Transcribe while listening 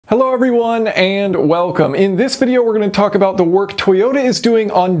Hello everyone and welcome. In this video we're going to talk about the work Toyota is doing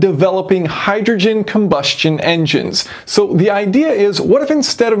on developing hydrogen combustion engines. So the idea is, what if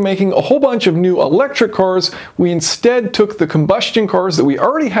instead of making a whole bunch of new electric cars, we instead took the combustion cars that we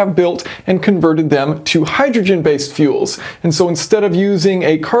already have built and converted them to hydrogen-based fuels. And so instead of using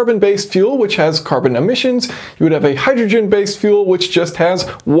a carbon-based fuel which has carbon emissions, you would have a hydrogen-based fuel which just has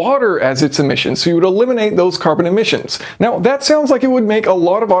water as its emissions. So you would eliminate those carbon emissions. Now that sounds like it would make a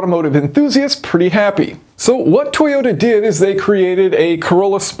lot of automotive enthusiasts pretty happy. So what Toyota did is they created a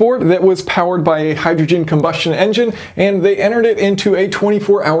Corolla Sport that was powered by a hydrogen combustion engine, and they entered it into a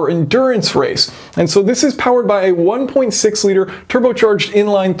 24-hour endurance race. And so this is powered by a 1.6-liter turbocharged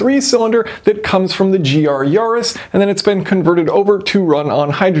inline 3-cylinder that comes from the GR Yaris, and then it's been converted over to run on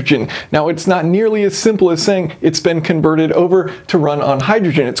hydrogen. Now it's not nearly as simple as saying it's been converted over to run on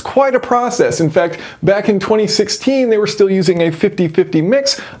hydrogen. It's quite a process. In fact, back in 2016 they were still using a 50-50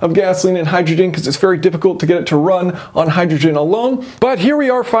 mix of gasoline and hydrogen because it's very difficult to get it to run on hydrogen alone. But here we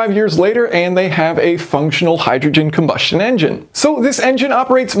are 5 years later and they have a functional hydrogen combustion engine. So this engine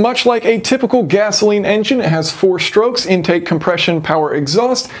operates much like a typical gasoline engine. It has 4 strokes: intake, compression, power,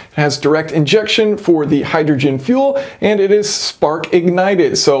 exhaust. It has direct injection for the hydrogen fuel, and it is spark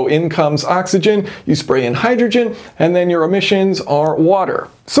ignited. So in comes oxygen, you spray in hydrogen, and then your emissions are water.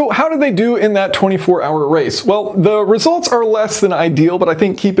 So how did they do in that 24-hour race? Well, the results are less than ideal, but I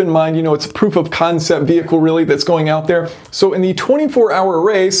think keep in mind, it's a proof of concept vehicle really that's going out there. So in the 24-hour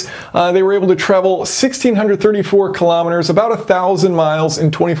race, they were able to travel 1,634 kilometers, about 1,000 miles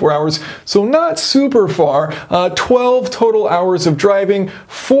in 24 hours. So not super far. 12 total hours of driving,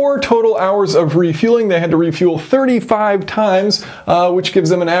 4 total hours of refueling. They had to refuel 35 times, which gives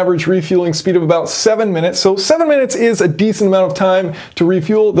them an average refueling speed of about 7 minutes. So 7 minutes is a decent amount of time to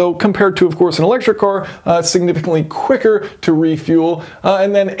refuel, though compared to, of course, an electric car, significantly quicker to refuel.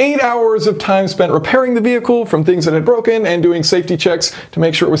 And then 8 hours of time spent repairing the vehicle from things that had broken and doing safety checks to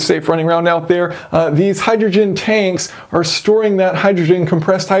make sure it was safe running around out there. These hydrogen tanks are storing that hydrogen,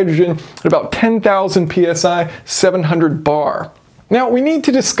 compressed hydrogen, at about 10,000 psi, 700 bar. Now we need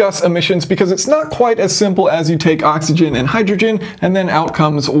to discuss emissions because it's not quite as simple as you take oxygen and hydrogen and then out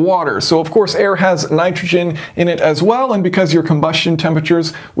comes water. So of course air has nitrogen in it as well, and because your combustion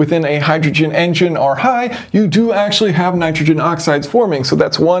temperatures within a hydrogen engine are high, you do actually have nitrogen oxides forming. So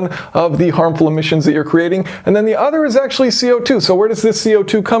that's one of the harmful emissions that you're creating. And then the other is actually CO2. So where does this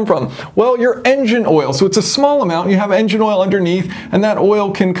CO2 come from? Well, your engine oil. So it's a small amount. You have engine oil underneath, and that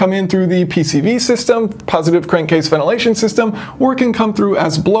oil can come in through the PCV system, positive crankcase ventilation system, or can come through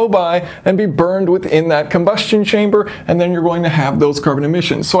as blow-by and be burned within that combustion chamber, and then you're going to have those carbon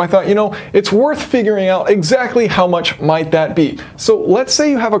emissions. So I thought, it's worth figuring out exactly how much might that be. So let's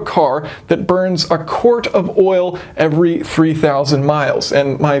say you have a car that burns a quart of oil every 3,000 miles.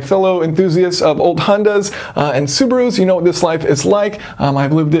 And my fellow enthusiasts of old Hondas and Subarus, you know what this life is like.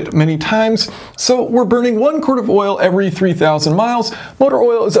 I've lived it many times. So we're burning 1 quart of oil every 3,000 miles. Motor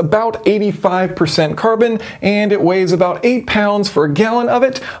oil is about 85% carbon, and it weighs about 8 pounds for a gallon of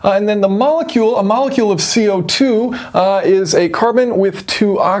it. And then a molecule of CO2 is a carbon with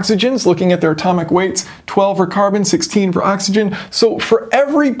 2 oxygens. Looking at their atomic weights, 12 for carbon, 16 for oxygen. So for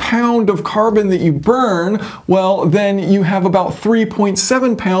every pound of carbon that you burn, well, then you have about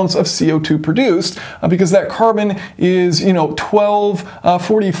 3.7 pounds of CO2 produced, because that carbon is,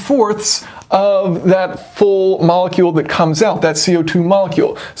 12/44ths of that full molecule that comes out, that CO2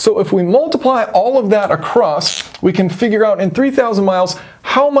 molecule. So if we multiply all of that across, we can figure out in 3,000 miles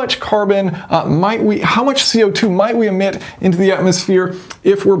how much carbon how much CO2 might we emit into the atmosphere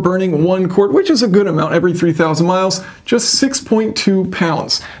if we're burning 1 quart, which is a good amount every 3,000 miles, just 6.2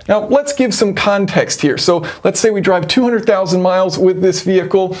 pounds. Now let's give some context here. So let's say we drive 200,000 miles with this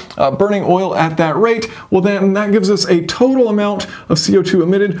vehicle, burning oil at that rate. Well, then that gives us a total amount of CO2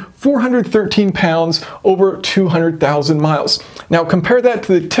 emitted, 413 pounds over 200,000 miles. Now compare that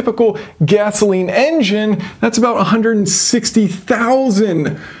to the typical gasoline engine. That's about 160,000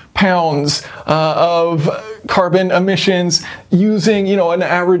 pounds of carbon emissions using, an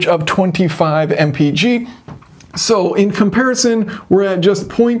average of 25 mpg. So in comparison, we're at just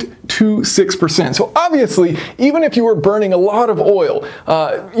 0.26%. So obviously, even if you were burning a lot of oil,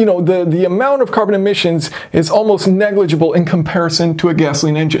 the amount of carbon emissions is almost negligible in comparison to a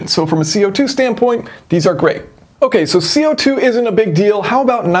gasoline engine. So from a CO2 standpoint, these are great. Okay, so CO2 isn't a big deal. How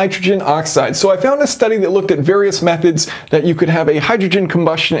about nitrogen oxide? So I found a study that looked at various methods that you could have a hydrogen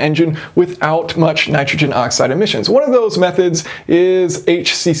combustion engine without much nitrogen oxide emissions. One of those methods is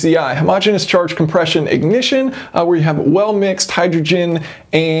HCCI, homogeneous charge compression ignition, where you have well-mixed hydrogen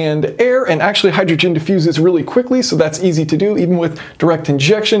and air, and actually hydrogen diffuses really quickly, so that's easy to do, even with direct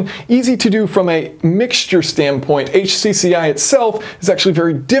injection. Easy to do from a mixture standpoint. HCCI itself is actually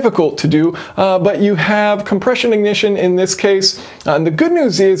very difficult to do, but you have compression ignition in this case. And the good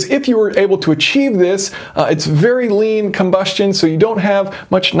news is, if you were able to achieve this, it's very lean combustion, so you don't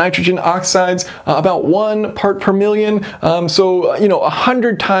have much nitrogen oxides, about 1 part per million, so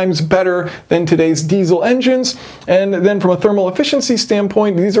 100 times better than today's diesel engines. And then from a thermal efficiency standpoint,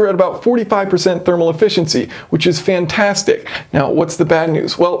 these are at about 45% thermal efficiency, which is fantastic. Now, what's the bad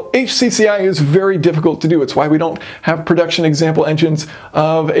news? Well, HCCI is very difficult to do. It's why we don't have production example engines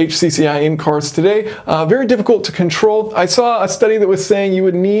of HCCI in cars today. Very difficult to control. I saw a study that was saying you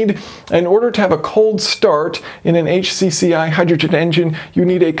would need, in order to have a cold start in an HCCI hydrogen engine, you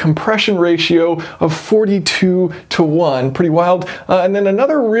need a compression ratio of 42:1. Pretty wild. And then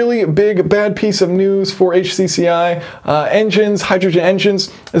another really big bad piece of news for HCCI engines, hydrogen engines,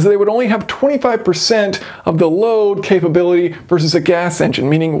 is that they would only have 25% of the load capability versus a gas engine,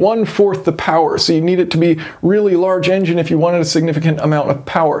 meaning 1/4 the power. So you need it to be really large engine if you wanted a significant amount of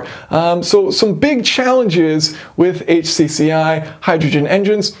power. So some big challenges with HCCI hydrogen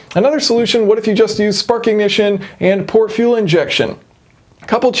engines. Another solution, what if you just use spark ignition and port fuel injection? A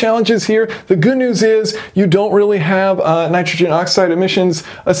couple challenges here. The good news is you don't really have nitrogen oxide emissions,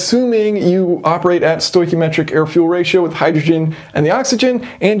 assuming you operate at stoichiometric air-fuel ratio with hydrogen and the oxygen,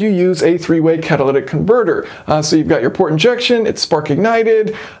 and you use a 3-way catalytic converter. So you've got your port injection, it's spark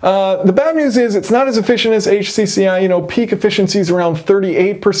ignited. The bad news is it's not as efficient as HCCI. Peak efficiency is around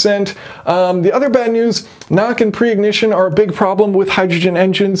 38%. The other bad news, knock and pre-ignition are a big problem with hydrogen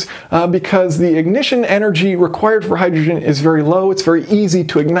engines because the ignition energy required for hydrogen is very low. It's very easy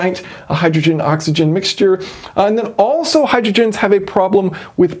to ignite a hydrogen-oxygen mixture. And then also hydrogens have a problem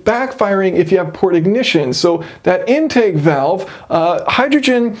with backfiring if you have port ignition. So that intake valve,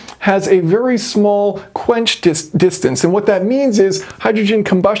 hydrogen has a very small quench distance. And what that means is hydrogen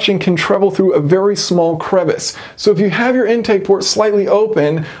combustion can travel through a very small crevice. So if you have your intake port slightly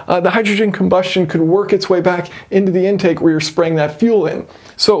open, the hydrogen combustion could work its way back into the intake where you're spraying that fuel in.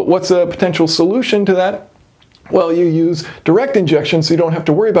 So what's a potential solution to that? Well, you use direct injection, so you don't have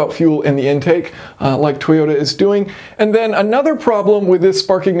to worry about fuel in the intake like Toyota is doing. And then another problem with this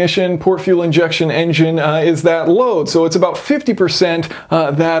spark ignition port fuel injection engine is that load. So it's about 50%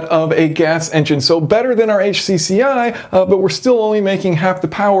 that of a gas engine. So better than our HCCI, but we're still only making half the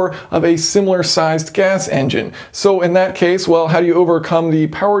power of a similar sized gas engine. So in that case, well, how do you overcome the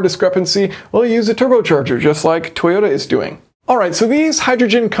power discrepancy? Well, you use a turbocharger, just like Toyota is doing. Alright, so these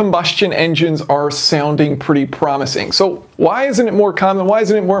hydrogen combustion engines are sounding pretty promising. So why isn't it more common? Why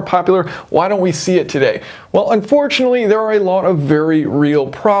isn't it more popular? Why don't we see it today? Well, unfortunately, there are a lot of very real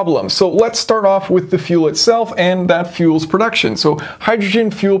problems. So let's start off with the fuel itself and that fuel's production. So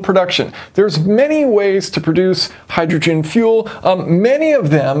hydrogen fuel production. There's many ways to produce hydrogen fuel. Many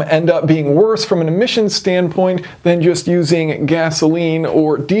of them end up being worse from an emissions standpoint than just using gasoline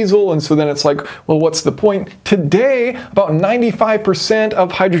or diesel. And so then it's like, well, what's the point? Today, about 95%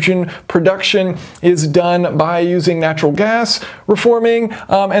 of hydrogen production is done by using natural gas reforming,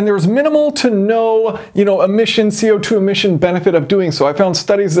 and there's minimal to no, CO2 emission benefit of doing so. I found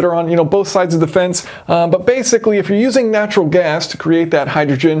studies that are on, both sides of the fence, but basically, if you're using natural gas to create that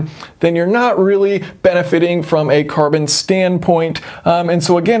hydrogen, then you're not really benefiting from a carbon standpoint. And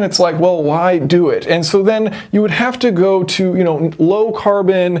so again, it's like, well, why do it? And so then you would have to go to, low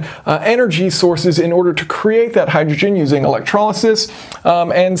carbon energy sources in order to create that hydrogen using electrolysis.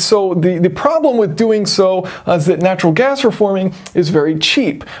 And so the problem with doing so is that natural gas reforming is very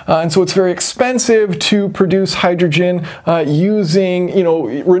cheap. And so it's very expensive to produce hydrogen using,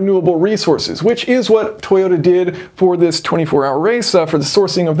 renewable resources, which is what Toyota did for this 24-hour race. For the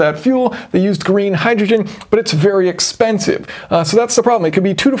sourcing of that fuel, they used green hydrogen, but it's very expensive. So that's the problem. It could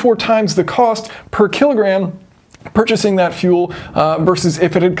be 2 to 4 times the cost per kilogram purchasing that fuel versus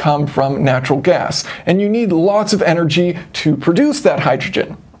if it had come from natural gas. And you need lots of energy to produce that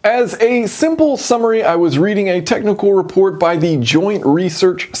hydrogen. As a simple summary, I was reading a technical report by the Joint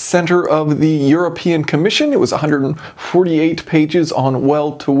Research Center of the European Commission. It was 148 pages on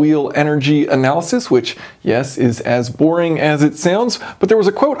well-to-wheel energy analysis, which, yes, is as boring as it sounds. But there was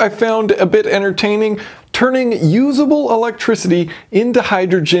a quote I found a bit entertaining. Turning usable electricity into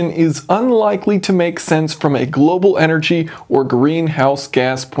hydrogen is unlikely to make sense from a global energy or greenhouse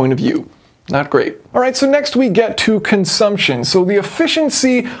gas point of view. Not great. All right, so next we get to consumption. So the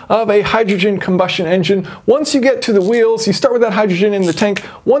efficiency of a hydrogen combustion engine, once you get to the wheels, you start with that hydrogen in the tank.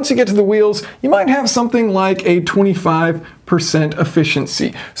 Once you get to the wheels, you might have something like a 25%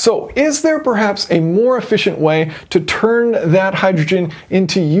 efficiency. So is there perhaps a more efficient way to turn that hydrogen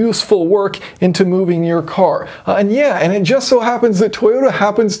into useful work, into moving your car? And it just so happens that Toyota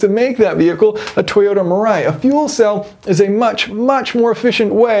happens to make that vehicle, a Toyota Mirai. A fuel cell is a much more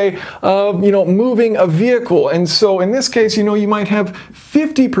efficient way of, moving a vehicle. And so in this case, you might have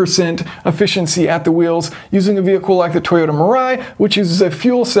 50% efficiency at the wheels using a vehicle like the Toyota Mirai, which uses a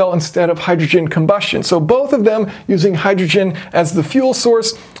fuel cell instead of hydrogen combustion. So both of them using hydrogen as the fuel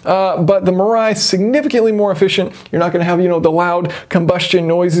source, but the Mirai is significantly more efficient. You're not going to have, the loud combustion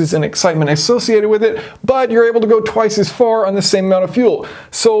noises and excitement associated with it, but you're able to go twice as far on the same amount of fuel.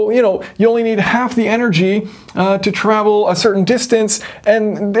 So, you only need half the energy to travel a certain distance,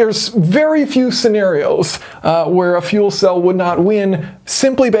 and there's very few scenarios where a fuel cell would not win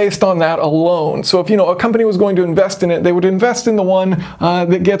simply based on that alone. So if, a company was going to invest in it, they would invest in the one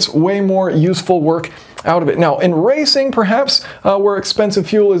that gets way more useful work out of it. Now, in racing, perhaps, where expensive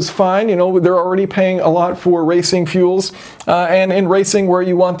fuel is fine, they're already paying a lot for racing fuels, and in racing where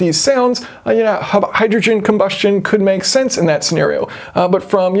you want these sounds, hydrogen combustion could make sense in that scenario. But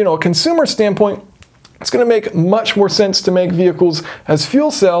from, a consumer standpoint, it's going to make much more sense to make vehicles as fuel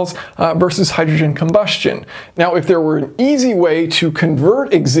cells versus hydrogen combustion. Now, if there were an easy way to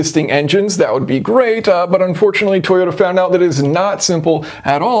convert existing engines, that would be great, but unfortunately Toyota found out that it is not simple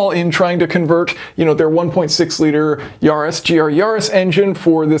at all in trying to convert, their 1.6 liter Yaris, GR Yaris engine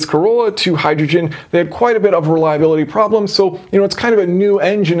for this Corolla to hydrogen. They had quite a bit of reliability problems, so, it's kind of a new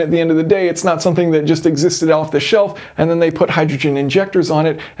engine at the end of the day. It's not something that just existed off the shelf and then they put hydrogen injectors on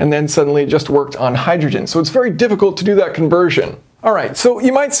it and then suddenly it just worked on hydrogen. So it's very difficult to do that conversion. All right, so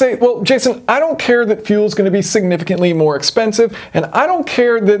you might say, well, Jason, I don't care that fuel is going to be significantly more expensive, and I don't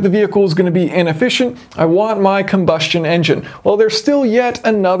care that the vehicle is going to be inefficient. I want my combustion engine. Well, there's still yet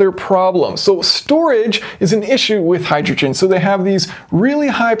another problem. So storage is an issue with hydrogen. So they have these really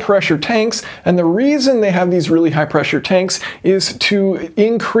high pressure tanks, and the reason they have these really high pressure tanks is to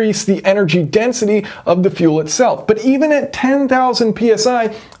increase the energy density of the fuel itself. But even at 10,000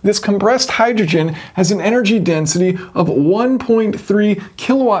 psi, this compressed hydrogen has an energy density of 1.3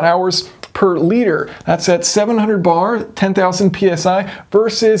 kilowatt hours per liter. That's at 700 bar, 10,000 psi,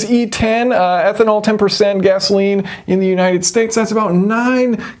 versus E10, ethanol 10% gasoline in the United States. That's about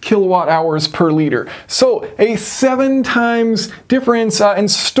 9 kilowatt hours per liter. So a 7 times difference in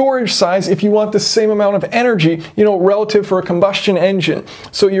storage size if you want the same amount of energy, relative for a combustion engine.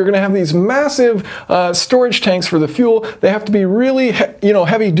 So you're going to have these massive storage tanks for the fuel. They have to be really,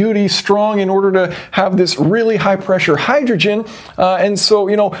 heavy duty, strong in order to have this really high pressure hydrogen. And so,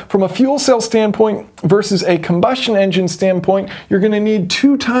 from a fuel cell standpoint versus a combustion engine standpoint, you're going to need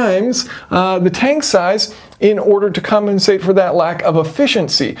 2 times the tank size in order to compensate for that lack of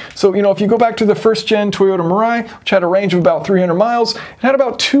efficiency. So, if you go back to the first gen Toyota Mirai, which had a range of about 300 miles, it had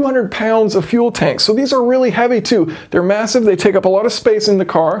about 200 pounds of fuel tanks. So these are really heavy too. They're massive, they take up a lot of space in the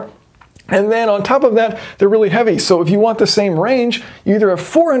car. And then on top of that, they're really heavy. So if you want the same range, you either have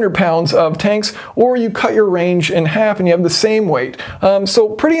 400 pounds of tanks or you cut your range in half and you have the same weight. So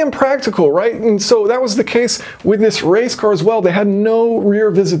pretty impractical, right? And so that was the case with this race car as well. They had no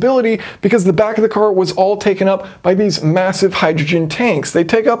rear visibility because the back of the car was all taken up by these massive hydrogen tanks. They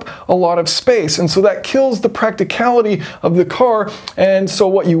take up a lot of space, and so that kills the practicality of the car. And so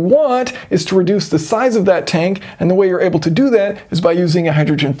what you want is to reduce the size of that tank, and the way you're able to do that is by using a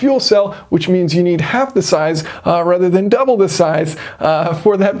hydrogen fuel cell, which means you need half the size rather than double the size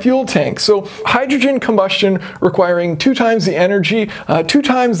for that fuel tank. So hydrogen combustion requiring 2 times the energy, 2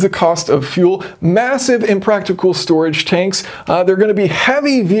 times the cost of fuel, massive impractical storage tanks. They're going to be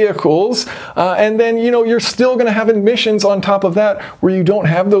heavy vehicles, and then you're still going to have emissions on top of that where you don't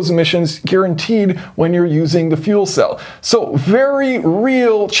have those emissions guaranteed when you're using the fuel cell. So very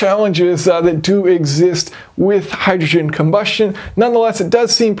real challenges that do exist with hydrogen combustion. Nonetheless, it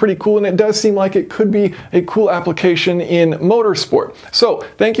does seem pretty cool, and it does seem like it could be a cool application in motorsport. So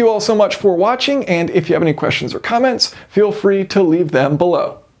thank you all so much for watching, and if you have any questions or comments, feel free to leave them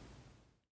below.